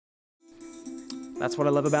That's what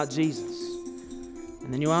I love about Jesus.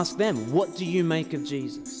 And then you ask them, what do you make of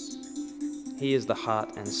Jesus? He is the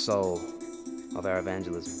heart and soul of our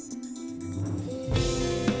evangelism.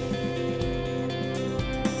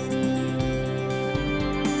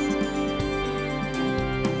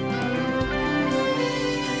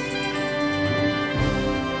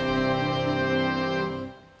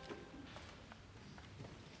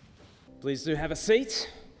 Please do have a seat.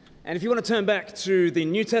 And if you want to turn back to the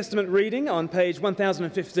New Testament reading on page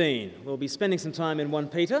 1015, we'll be spending some time in 1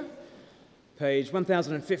 Peter, page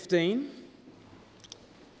 1015.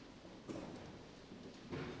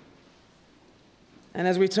 And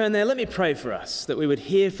as we turn there, let me pray for us, that we would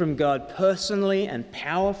hear from God personally and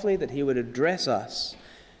powerfully, that He would address us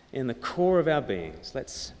in the core of our beings.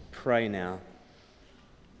 Let's pray now.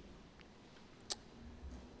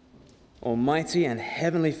 Almighty and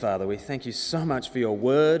Heavenly Father, we thank you so much for your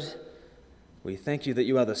word. We thank you that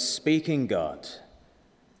you are the speaking God.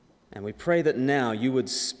 And we pray that now you would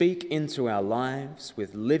speak into our lives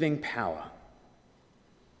with living power.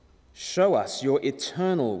 Show us your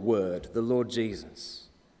eternal word, the Lord Jesus,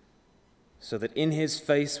 so that in his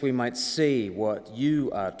face we might see what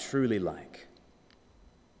you are truly like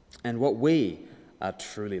and what we are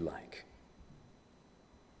truly like.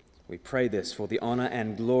 We pray this for the honor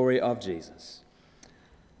and glory of Jesus.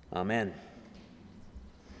 Amen.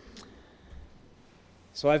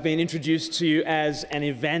 So I've been introduced to you as an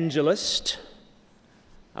evangelist.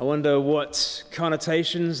 I wonder what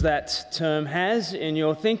connotations that term has in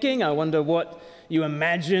your thinking. I wonder what you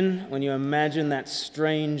imagine when you imagine that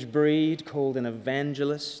strange breed called an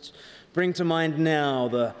evangelist. Bring to mind now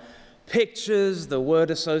the pictures, the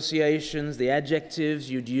word associations, the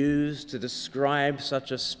adjectives you'd use to describe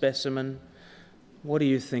such a specimen. What are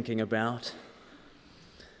you thinking about?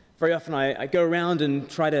 Very often I go around and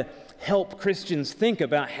try to help Christians think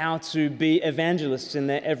about how to be evangelists in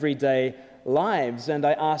their everyday lives, and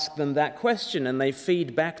I ask them that question and they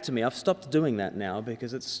feed back to me. I've stopped doing that now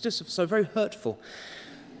because it's just so very hurtful.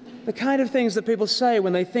 The kind of things that people say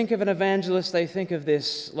when they think of an evangelist, they think of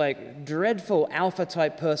this like dreadful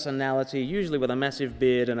alpha-type personality, usually with a massive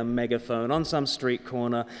beard and a megaphone on some street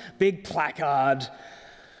corner, big placard,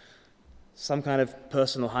 some kind of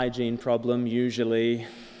personal hygiene problem usually.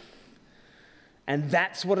 And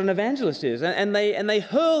that's what an evangelist is. And they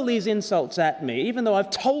hurl these insults at me, even though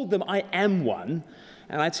I've told them I am one.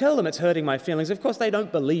 And I tell them it's hurting my feelings. Of course, they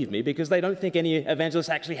don't believe me because they don't think any evangelists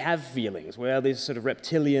actually have feelings. We're these sort of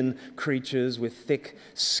reptilian creatures with thick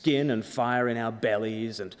skin and fire in our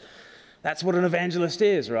bellies. And that's what an evangelist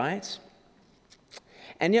is, right?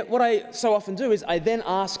 And yet what I so often do is I then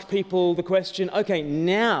ask people the question, okay,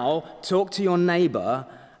 now talk to your neighbor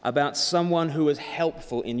about someone who was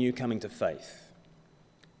helpful in you coming to faith.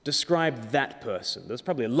 Describe that person. There's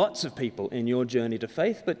probably lots of people in your journey to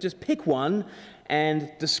faith, but just pick one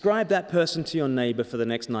and describe that person to your neighbor for the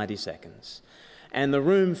next 90 seconds. And the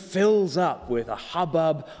room fills up with a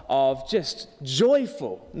hubbub of just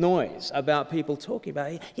joyful noise about people talking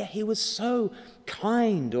about, yeah, he was so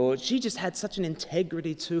kind, or she just had such an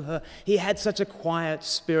integrity to her. He had such a quiet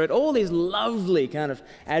spirit. All these lovely kind of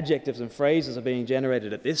adjectives and phrases are being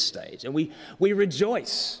generated at this stage. And we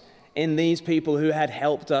rejoice in these people who had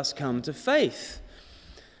helped us come to faith.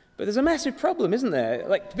 But there's a massive problem, isn't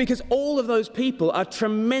there? Because all of those people are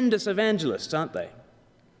tremendous evangelists, aren't they?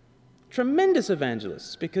 Tremendous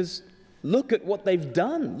evangelists, because look at what they've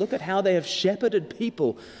done. Look at how they have shepherded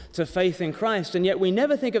people to faith in Christ. And yet we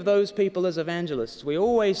never think of those people as evangelists. We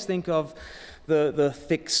always think of the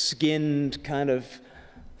thick-skinned kind of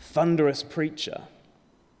thunderous preacher.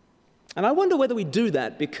 And I wonder whether we do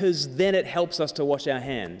that because then it helps us to wash our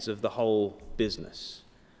hands of the whole business.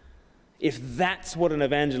 If that's what an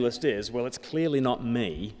evangelist is, well, it's clearly not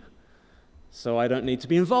me, so I don't need to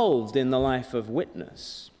be involved in the life of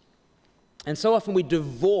witness. And so often we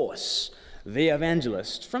divorce the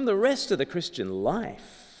evangelist from the rest of the Christian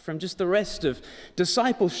life, from just the rest of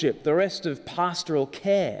discipleship, the rest of pastoral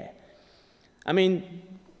care. I mean,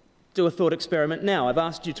 do a thought experiment now. I've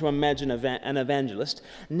asked you to imagine an evangelist.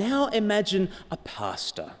 Now imagine a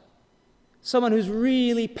pastor, someone who's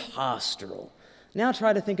really pastoral. Now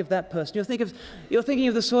try to think of that person. You're thinking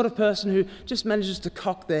of the sort of person who just manages to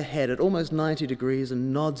cock their head at almost 90 degrees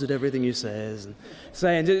and nods at everything you says and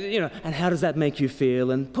saying, and how does that make you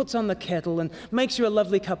feel? And puts on the kettle and makes you a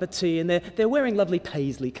lovely cup of tea. And they're wearing lovely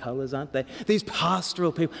paisley colors, aren't they? These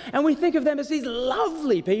pastoral people. And we think of them as these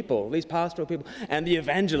lovely people, these pastoral people. And the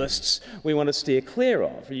evangelists we want to steer clear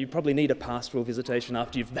of. You probably need a pastoral visitation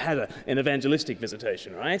after you've had an evangelistic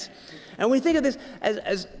visitation, right? And we think of this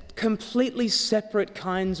as completely separate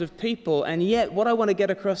kinds of people. And yet, what I want to get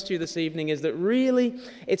across to you this evening is that really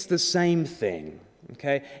it's the same thing.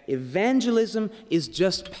 Okay? Evangelism is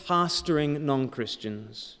just pastoring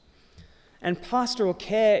non-Christians. And pastoral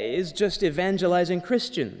care is just evangelizing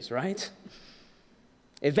Christians, right?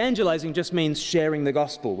 Evangelizing just means sharing the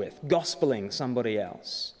gospel with, gospeling somebody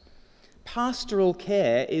else. Pastoral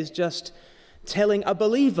care is just telling a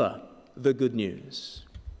believer the good news.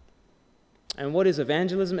 And what is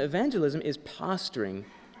evangelism? Evangelism is pastoring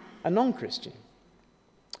a non-Christian.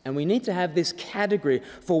 And we need to have this category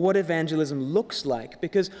for what evangelism looks like,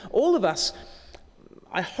 because all of us,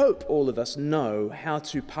 I hope all of us, know how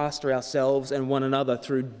to pastor ourselves and one another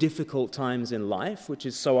through difficult times in life, which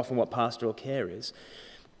is so often what pastoral care is.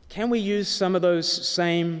 Can we use some of those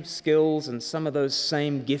same skills and some of those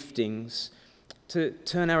same giftings to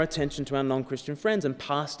turn our attention to our non-Christian friends and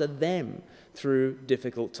pastor them through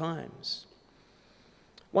difficult times?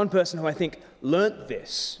 One person who I think learnt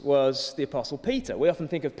this was the Apostle Peter. We often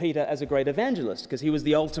think of Peter as a great evangelist because he was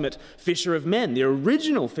the ultimate fisher of men, the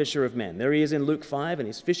original fisher of men. There he is in Luke 5, and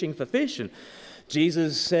he's fishing for fish, and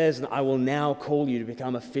Jesus says, "I will now call you to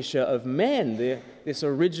become a fisher of men," this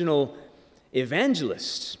original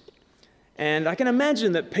evangelist. And I can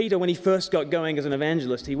imagine that Peter, when he first got going as an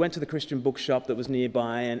evangelist, he went to the Christian bookshop that was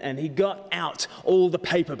nearby, and he got out all the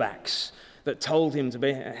paperbacks that told him to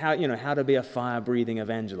be how to be a fire-breathing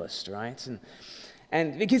evangelist, right?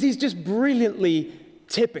 And because he's just brilliantly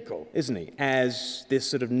typical, isn't he, as this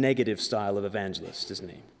sort of negative style of evangelist, isn't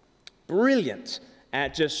he? Brilliant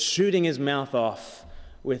at just shooting his mouth off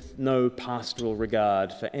with no pastoral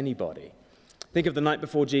regard for anybody. Think of the night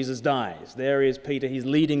before Jesus dies. There is Peter, he's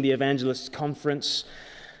leading the evangelists' conference,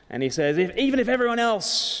 and he says, even if everyone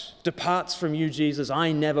else departs from you, Jesus,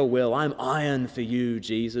 I never will. I'm iron for you,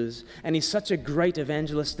 Jesus. And he's such a great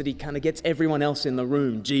evangelist that he kind of gets everyone else in the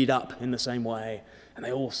room G'd up in the same way, and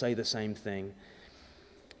they all say the same thing.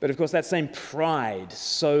 But of course, that same pride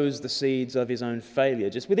sows the seeds of his own failure.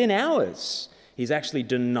 Just within hours, he's actually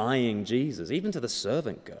denying Jesus, even to the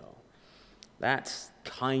servant girl. That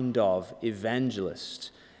kind of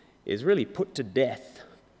evangelist is really put to death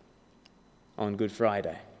on Good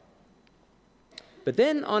Friday. But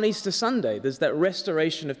then on Easter Sunday, there's that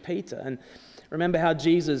restoration of Peter. And remember how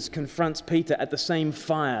Jesus confronts Peter at the same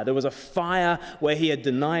fire. There was a fire where he had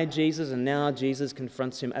denied Jesus, and now Jesus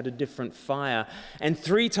confronts him at a different fire. And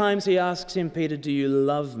 3 times he asks him, "Peter, do you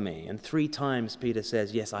love me?" And 3 times Peter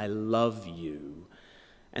says, "Yes, I love you."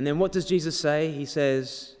 And then what does Jesus say? He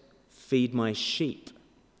says, "Feed my sheep."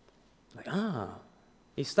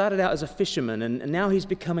 He started out as a fisherman, and now he's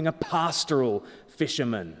becoming a pastoral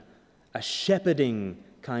fisherman, a shepherding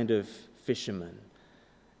kind of fisherman.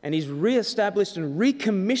 And he's re-established and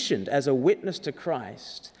recommissioned as a witness to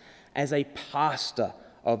Christ, as a pastor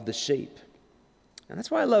of the sheep. And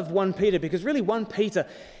that's why I love 1 Peter, because really 1 Peter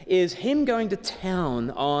is him going to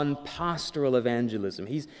town on pastoral evangelism.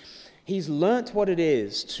 He's learnt what it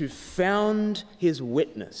is to found his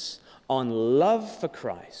witness on love for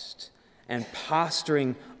Christ and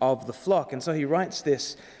pastoring of the flock. And so he writes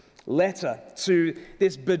this letter to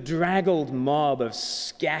this bedraggled mob of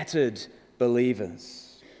scattered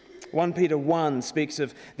believers. 1 Peter 1 speaks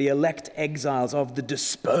of the elect exiles, of the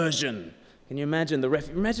dispersion. Can you imagine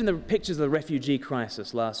the pictures of the refugee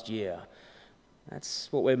crisis last year?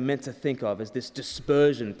 That's what we're meant to think of as this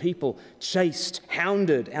dispersion. People chased,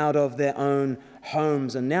 hounded out of their own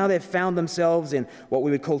homes, and now they've found themselves in what we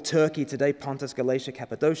would call Turkey today, Pontus, Galatia,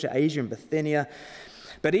 Cappadocia, Asia, and Bithynia.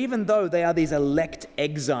 But even though they are these elect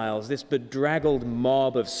exiles, this bedraggled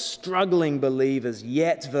mob of struggling believers,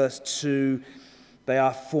 yet, verse 2, they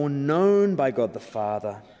are foreknown by God the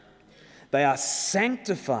Father, they are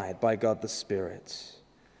sanctified by God the Spirit,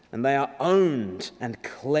 and they are owned and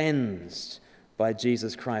cleansed by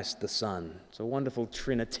Jesus Christ the Son. It's a wonderful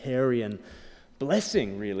Trinitarian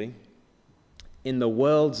blessing, really. In the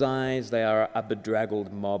world's eyes, they are a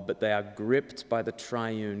bedraggled mob, but they are gripped by the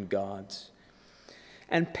triune God.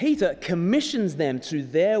 And Peter commissions them to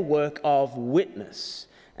their work of witness.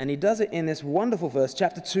 And he does it in this wonderful verse,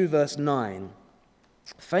 chapter 2, verse 9.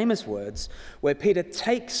 Famous words where Peter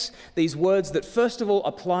takes these words that first of all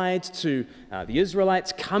applied to the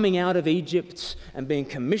Israelites coming out of Egypt and being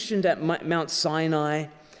commissioned at Mount Sinai.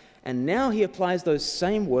 And now he applies those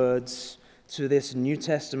same words to this New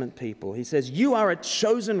Testament people. He says, "You are a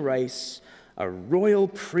chosen race, a royal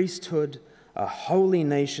priesthood, a holy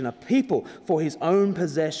nation, a people for his own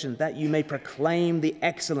possession, that you may proclaim the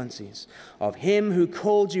excellencies of him who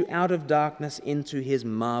called you out of darkness into his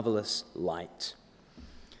marvelous light."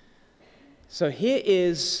 So here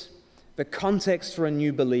is the context for a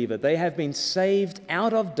new believer. They have been saved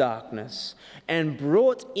out of darkness and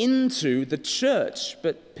brought into the church.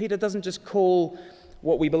 But Peter doesn't just call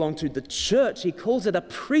what we belong to the church, he calls it a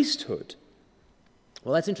priesthood.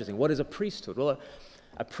 Well, that's interesting. What is a priesthood? Well,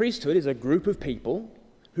 a priesthood is a group of people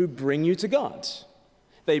who bring you to God.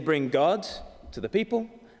 They bring God to the people,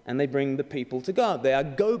 and they bring the people to God. They are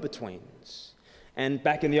go-betweens. And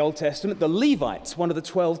back in the Old Testament, the Levites, one of the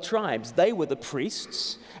 12 tribes, they were the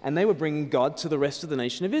priests, and they were bringing God to the rest of the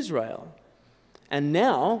nation of Israel. And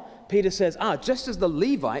now, Peter says, just as the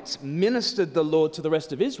Levites ministered the Lord to the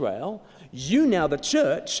rest of Israel, you now, the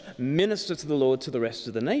church, minister to the Lord to the rest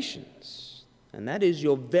of the nations. And that is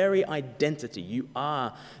your very identity. You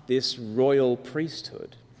are this royal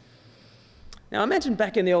priesthood. Now imagine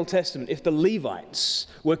back in the Old Testament if the Levites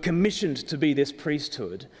were commissioned to be this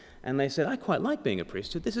priesthood, and they said, I quite like being a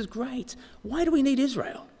priesthood. This is great. Why do we need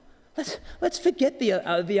Israel? Let's forget the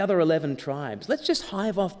other 11 tribes. Let's just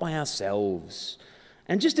hive off by ourselves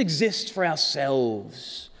and just exist for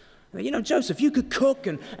ourselves. You know, Joseph, you could cook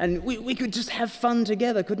and we could just have fun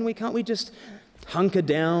together, couldn't we? Can't we just hunker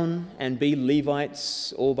down and be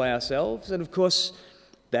Levites all by ourselves? And of course,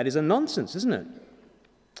 that is a nonsense, isn't it?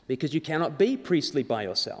 Because you cannot be priestly by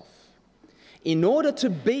yourself. In order to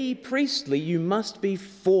be priestly, you must be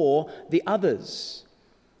for the others.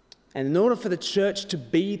 And in order for the church to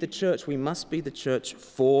be the church, we must be the church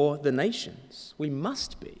for the nations. We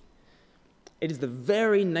must be. It is the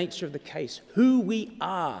very nature of the case. Who we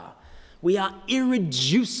are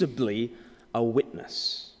irreducibly a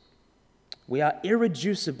witness. We are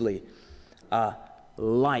irreducibly a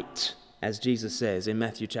light, as Jesus says in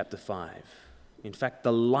Matthew chapter 5. In fact,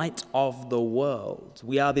 the light of the world.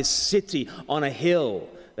 We are this city on a hill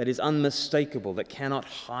that is unmistakable, that cannot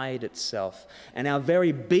hide itself. And our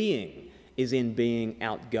very being is in being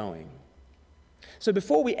outgoing. So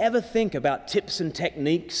before we ever think about tips and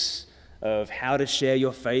techniques of how to share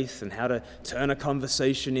your faith and how to turn a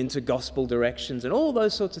conversation into gospel directions and all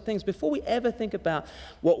those sorts of things, before we ever think about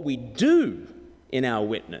what we do in our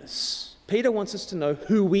witness, Peter wants us to know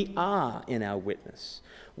who we are in our witness.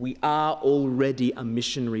 We are already a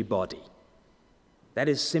missionary body. That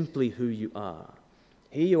is simply who you are.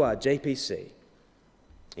 Here you are, JPC,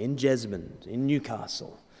 in Jesmond, in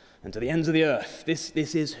Newcastle, and to the ends of the earth. This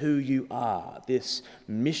is who you are, this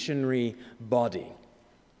missionary body.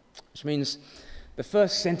 Which means the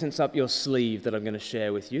first sentence up your sleeve that I'm going to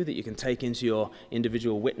share with you that you can take into your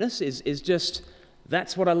individual witness is just,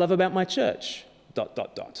 that's what I love about my church, ...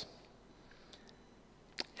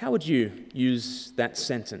 How would you use that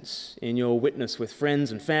sentence in your witness with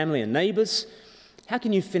friends and family and neighbors? How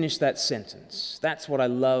can you finish that sentence? That's what I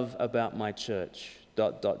love about my church, ...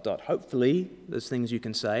 Hopefully, there's things you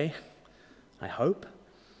can say. I hope.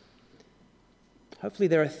 Hopefully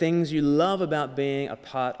there are things you love about being a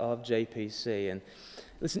part of JPC. And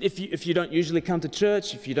listen, if you don't usually come to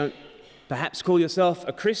church, if you don't perhaps call yourself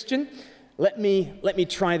a Christian, let me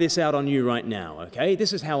try this out on you right now, okay?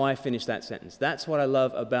 This is how I finish that sentence. That's what I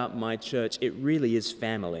love about my church. It really is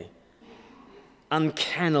family.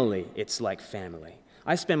 Uncannily, it's like family.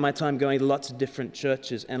 I spend my time going to lots of different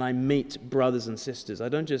churches and I meet brothers and sisters. I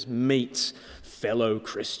don't just meet fellow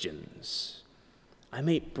Christians. I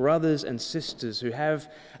meet brothers and sisters who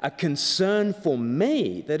have a concern for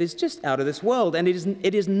me that is just out of this world, and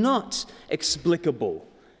it is not explicable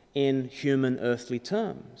in human earthly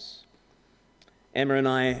terms. Emma and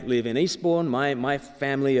I live in Eastbourne. My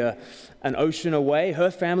family are an ocean away. Her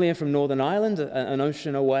family are from Northern Ireland, an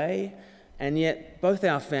ocean away. And yet both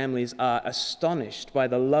our families are astonished by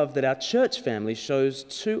the love that our church family shows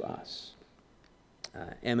to us.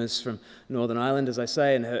 Emma's from Northern Ireland, as I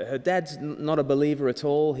say, and her dad's not a believer at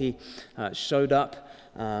all. He showed up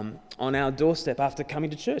on our doorstep after coming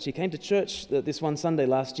to church. He came to church this one Sunday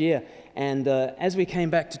last year, and as we came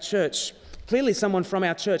back to church, clearly someone from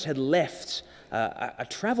our church had left a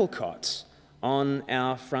travel cot on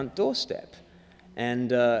our front doorstep.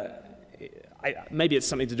 And maybe it's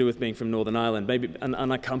something to do with being from Northern Ireland. Maybe an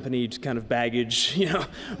unaccompanied kind of baggage,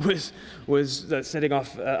 was setting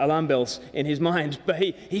off alarm bells in his mind. But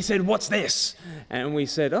he said, "What's this?" And we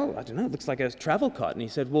said, "Oh, I don't know. It looks like a travel cot." And he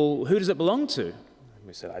said, "Well, who does it belong to?" And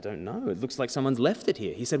we said, "I don't know. It looks like someone's left it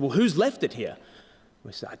here." He said, "Well, who's left it here?"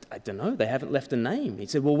 We said, I don't know. They haven't left a name." He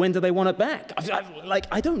said, "Well, when do they want it back?"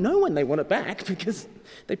 I don't know when they want it back, because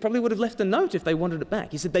they probably would have left a note if they wanted it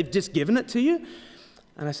back. He said, "They've just given it to you?"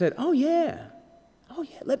 And I said, "Oh, yeah. Oh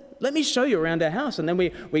yeah, let me show you around our house. And then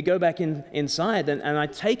we go back inside and I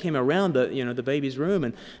take him around the baby's room,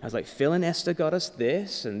 and I was like, Phil and Esther got us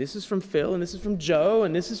this, and this is from Phil, and this is from Joe,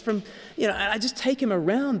 and this is from, and I just take him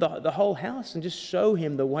around the whole house and just show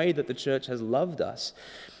him the way that the church has loved us.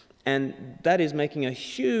 And that is making a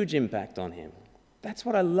huge impact on him. That's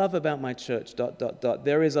what I love about my church, ...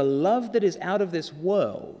 There is a love that is out of this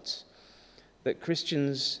world that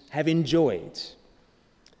Christians have enjoyed.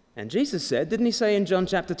 And Jesus said, didn't he say in John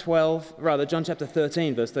chapter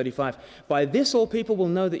 13, verse 35, "By this all people will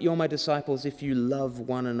know that you're my disciples if you love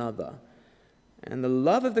one another." And the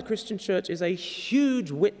love of the Christian church is a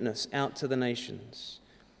huge witness out to the nations.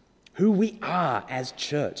 Who we are as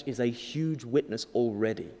church is a huge witness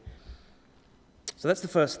already. So that's the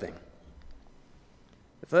first thing.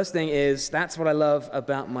 The first thing is, that's what I love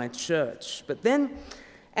about my church. But then,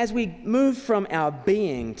 as we move from our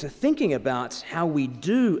being to thinking about how we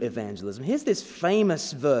do evangelism, here's this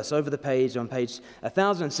famous verse over the page on page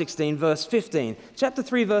 1016, verse 15. Chapter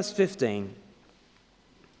 3, verse 15.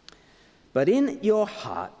 "But in your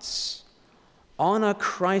hearts, honor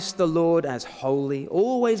Christ the Lord as holy,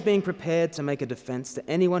 always being prepared to make a defense to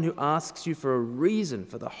anyone who asks you for a reason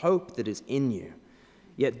for the hope that is in you,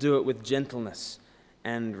 yet do it with gentleness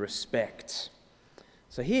and respect."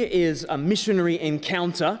 So here is a missionary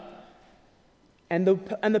encounter, and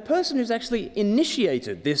the person who's actually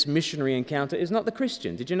initiated this missionary encounter is not the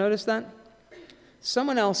Christian. Did you notice that?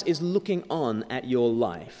 Someone else is looking on at your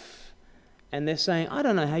life, and they're saying, "I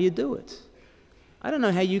don't know how you do it. I don't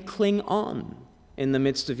know how you cling on in the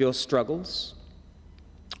midst of your struggles."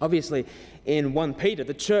 Obviously, in 1 Peter,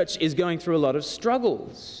 the church is going through a lot of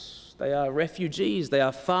struggles. They are refugees. They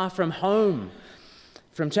are far from home.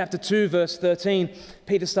 From chapter 2, verse 13,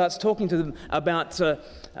 Peter starts talking to them about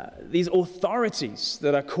these authorities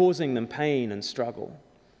that are causing them pain and struggle.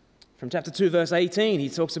 From chapter 2, verse 18, he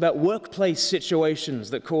talks about workplace situations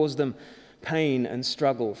that cause them pain and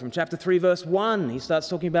struggle. From chapter 3, verse 1, he starts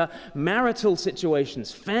talking about marital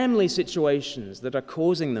situations, family situations that are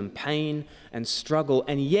causing them pain and struggle.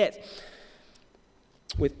 And yet,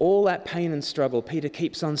 with all that pain and struggle, Peter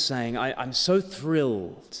keeps on saying, I'm so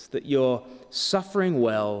thrilled that you're suffering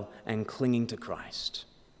well and clinging to Christ.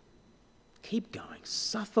 Keep going.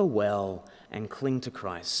 Suffer well and cling to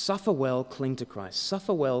Christ. Suffer well, cling to Christ.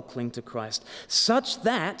 Suffer well, cling to Christ. Such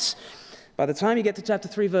that by the time you get to chapter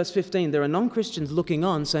 3, verse 15, there are non-Christians looking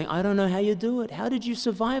on saying, "I don't know how you do it. How did you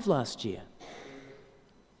survive last year?"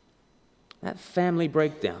 That family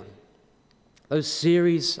breakdown, those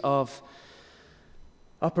series of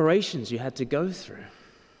operations you had to go through,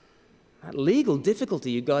 that legal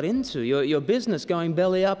difficulty you got into, your business going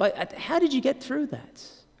belly up. How did you get through that?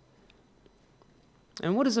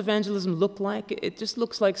 And what does evangelism look like? It just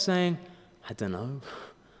looks like saying, I don't know.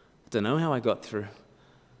 I don't know how I got through.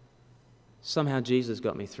 Somehow Jesus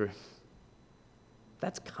got me through.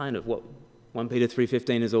 That's kind of what 1 Peter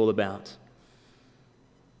 3:15 is all about.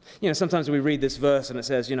 Sometimes we read this verse and it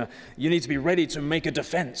says, you need to be ready to make a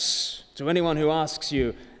defense to anyone who asks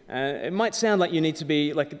you. It might sound like you need to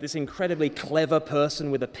be like this incredibly clever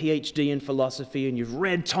person with a PhD in philosophy, and you've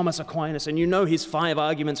read Thomas Aquinas and you know his 5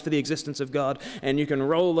 arguments for the existence of God, and you can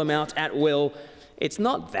roll them out at will. It's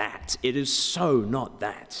not that. It is so not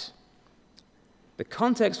that. The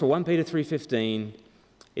context for 1 Peter 3:15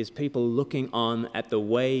 is people looking on at the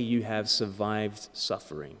way you have survived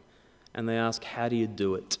suffering. And they ask, how do you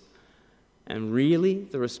do it? And really,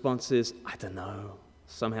 the response is, I don't know.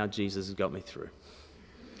 Somehow Jesus has got me through.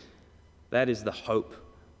 That is the hope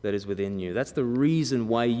that is within you. That's the reason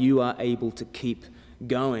why you are able to keep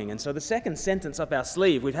going. And so the second sentence up our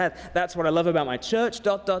sleeve, we've had, that's what I love about my church, ...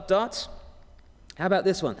 How about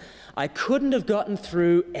this one? I couldn't have gotten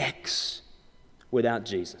through X without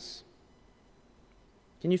Jesus.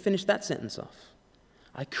 Can you finish that sentence off?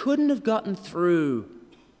 I couldn't have gotten through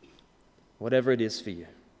whatever it is for you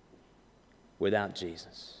without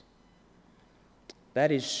Jesus.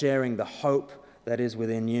 That is sharing the hope that is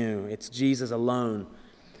within you. It's Jesus alone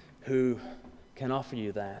who can offer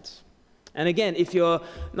you that. And again, if you're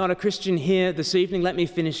not a Christian here this evening, let me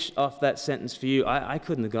finish off that sentence for you. I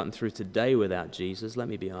couldn't have gotten through today without Jesus, let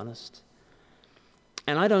me be honest.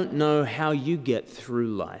 And I don't know how you get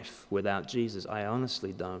through life without Jesus. I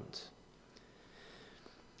honestly don't.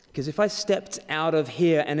 Because if I stepped out of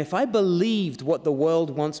here and if I believed what the world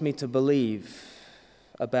wants me to believe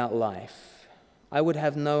about life, I would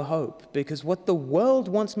have no hope. Because what the world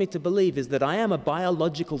wants me to believe is that I am a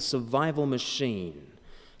biological survival machine,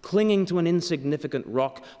 clinging to an insignificant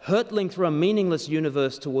rock, hurtling through a meaningless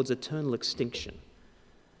universe towards eternal extinction.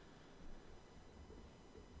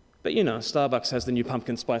 But you know, Starbucks has the new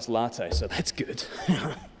pumpkin spice latte, so that's good.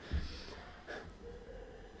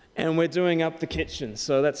 And we're doing up the kitchen,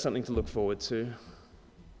 so that's something to look forward to.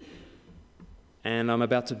 And I'm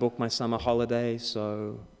about to book my summer holiday,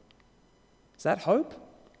 so is that hope?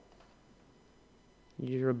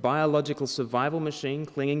 You're a biological survival machine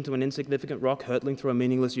clinging to an insignificant rock, hurtling through a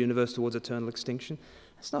meaningless universe towards eternal extinction.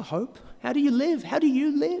 That's not hope. How do you live? How do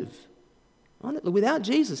you live? Without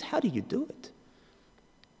Jesus, how do you do it?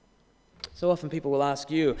 So often people will ask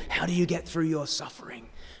you, how do you get through your suffering?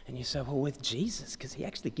 And you say, well, with Jesus, because he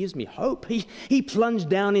actually gives me hope. He plunged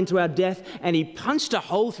down into our death and he punched a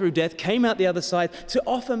hole through death, came out the other side to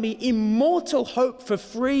offer me immortal hope for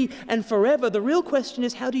free and forever. The real question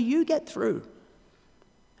is, how do you get through?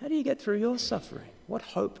 How do you get through your suffering? What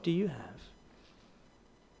hope do you have?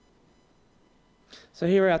 So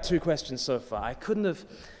here are our two questions so far.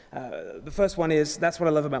 The first one is, that's what I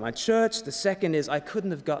love about my church. The second is, I couldn't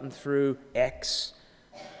have gotten through X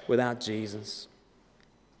without Jesus.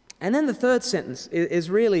 And then the third sentence is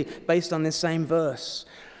really based on this same verse.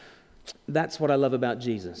 That's what I love about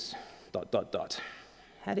Jesus, ...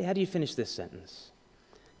 How do you finish this sentence?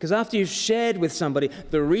 Because after you've shared with somebody,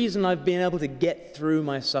 the reason I've been able to get through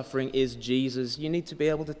my suffering is Jesus, you need to be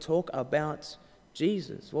able to talk about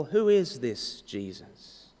Jesus. Well, who is this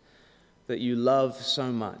Jesus that you love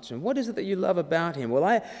so much? And what is it that you love about him?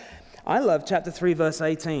 Well, I love chapter 3, verse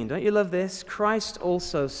 18. Don't you love this? Christ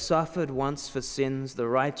also suffered once for sins, the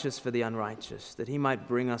righteous for the unrighteous, that he might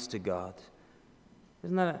bring us to God.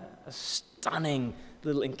 Isn't that a stunning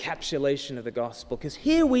little encapsulation of the gospel? Because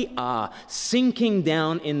here we are, sinking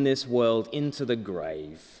down in this world into the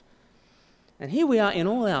grave. And here we are in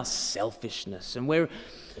all our selfishness, and we're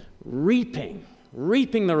reaping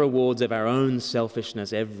the rewards of our own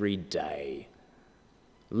selfishness every day.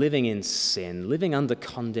 Living in sin, living under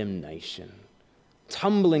condemnation,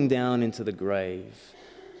 tumbling down into the grave.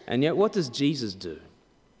 And yet, what does Jesus do?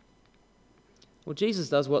 Well, Jesus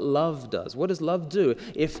does what love does. What does love do?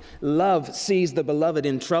 If love sees the beloved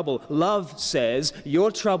in trouble, love says,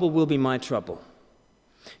 your trouble will be my trouble.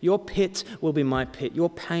 Your pit will be my pit. Your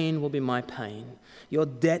pain will be my pain. Your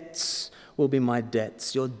debts will be my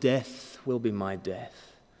debts. Your death will be my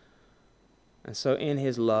death. And so in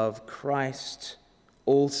his love, Christ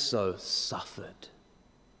also suffered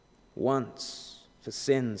once for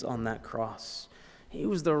sins on that cross. He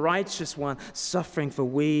was the righteous one, suffering for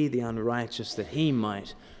we, the unrighteous, that he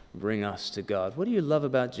might bring us to God. What do you love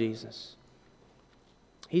about Jesus?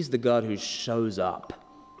 He's the God who shows up.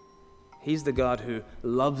 He's the God who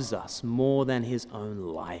loves us more than his own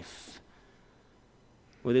life.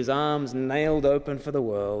 With his arms nailed open for the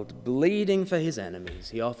world, bleeding for his enemies,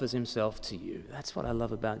 he offers himself to you. That's what I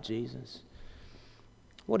love about Jesus.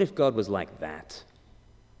 What if God was like that?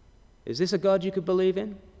 Is this a God you could believe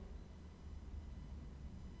in?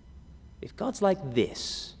 If God's like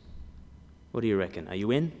this, what do you reckon? Are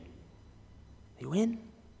you in? Are you in?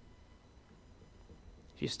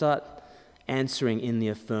 If you start answering in the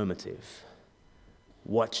affirmative,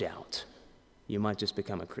 watch out. You might just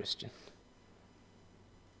become a Christian.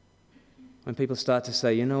 When people start to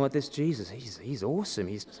say, you know what, this Jesus, he's awesome.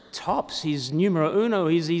 He's tops. He's numero uno.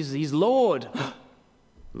 He's Lord.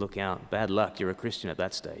 Look out, bad luck, you're a Christian at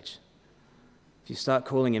that stage. If you start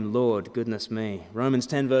calling him Lord, goodness me. Romans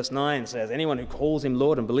 10 verse 9 says, anyone who calls him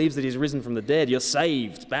Lord and believes that he's risen from the dead, you're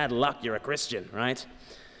saved. Bad luck, you're a Christian, right?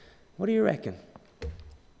 What do you reckon?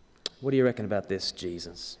 What do you reckon about this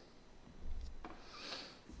Jesus?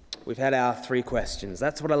 We've had our 3 questions.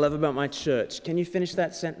 That's what I love about my church. Can you finish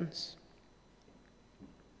that sentence?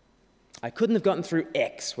 I couldn't have gotten through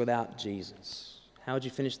X without Jesus. How would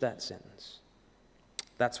you finish that sentence?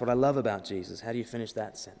 That's what I love about Jesus. How do you finish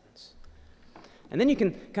that sentence? And then you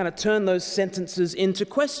can kind of turn those sentences into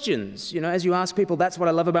questions. You know, as you ask people, that's what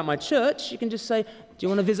I love about my church, you can just say, do you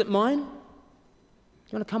want to visit mine? Do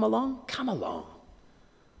you want to come along? Come along.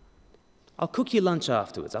 I'll cook you lunch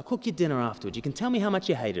afterwards. I'll cook you dinner afterwards. You can tell me how much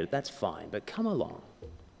you hated it. That's fine, but come along.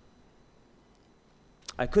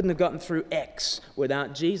 I couldn't have gotten through X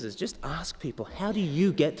without Jesus. Just ask people, how do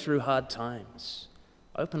you get through hard times?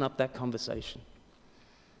 Open up that conversation.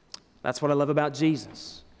 That's what I love about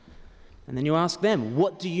Jesus. And then you ask them,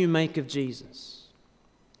 what do you make of Jesus?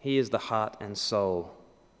 He is the heart and soul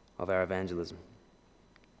of our evangelism.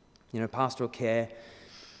 You know, pastoral care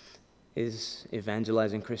is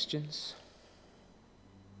evangelizing Christians.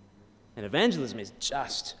 And evangelism is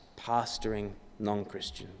just pastoring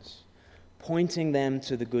non-Christians, pointing them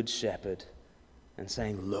to the Good Shepherd and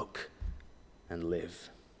saying, look and live.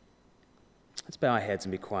 Let's bow our heads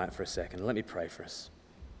and be quiet for a second. Let me pray for us.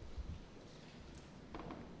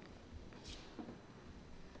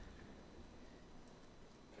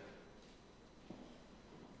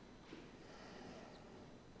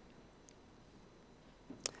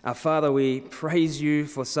 Our Father, we praise you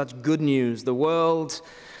for such good news. The world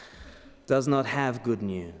does not have good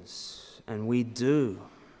news, and we do.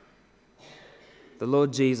 The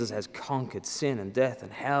Lord Jesus has conquered sin and death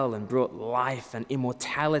and hell and brought life and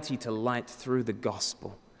immortality to light through the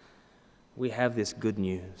gospel. We have this good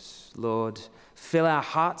news. Lord, fill our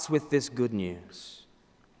hearts with this good news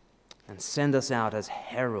and send us out as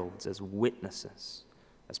heralds, as witnesses,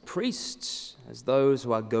 as priests, as those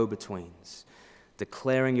who are go-betweens,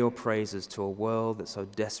 declaring your praises to a world that so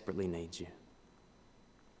desperately needs you.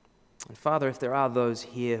 And Father, if there are those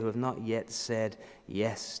here who have not yet said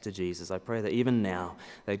yes to Jesus, I pray that even now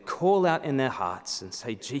they'd call out in their hearts and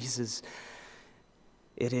say, Jesus,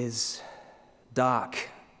 it is dark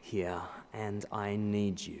here and I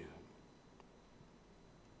need you.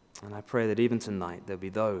 And I pray that even tonight there'll be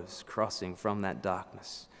those crossing from that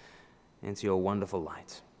darkness into your wonderful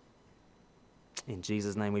light. In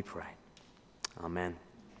Jesus' name we pray. Amen.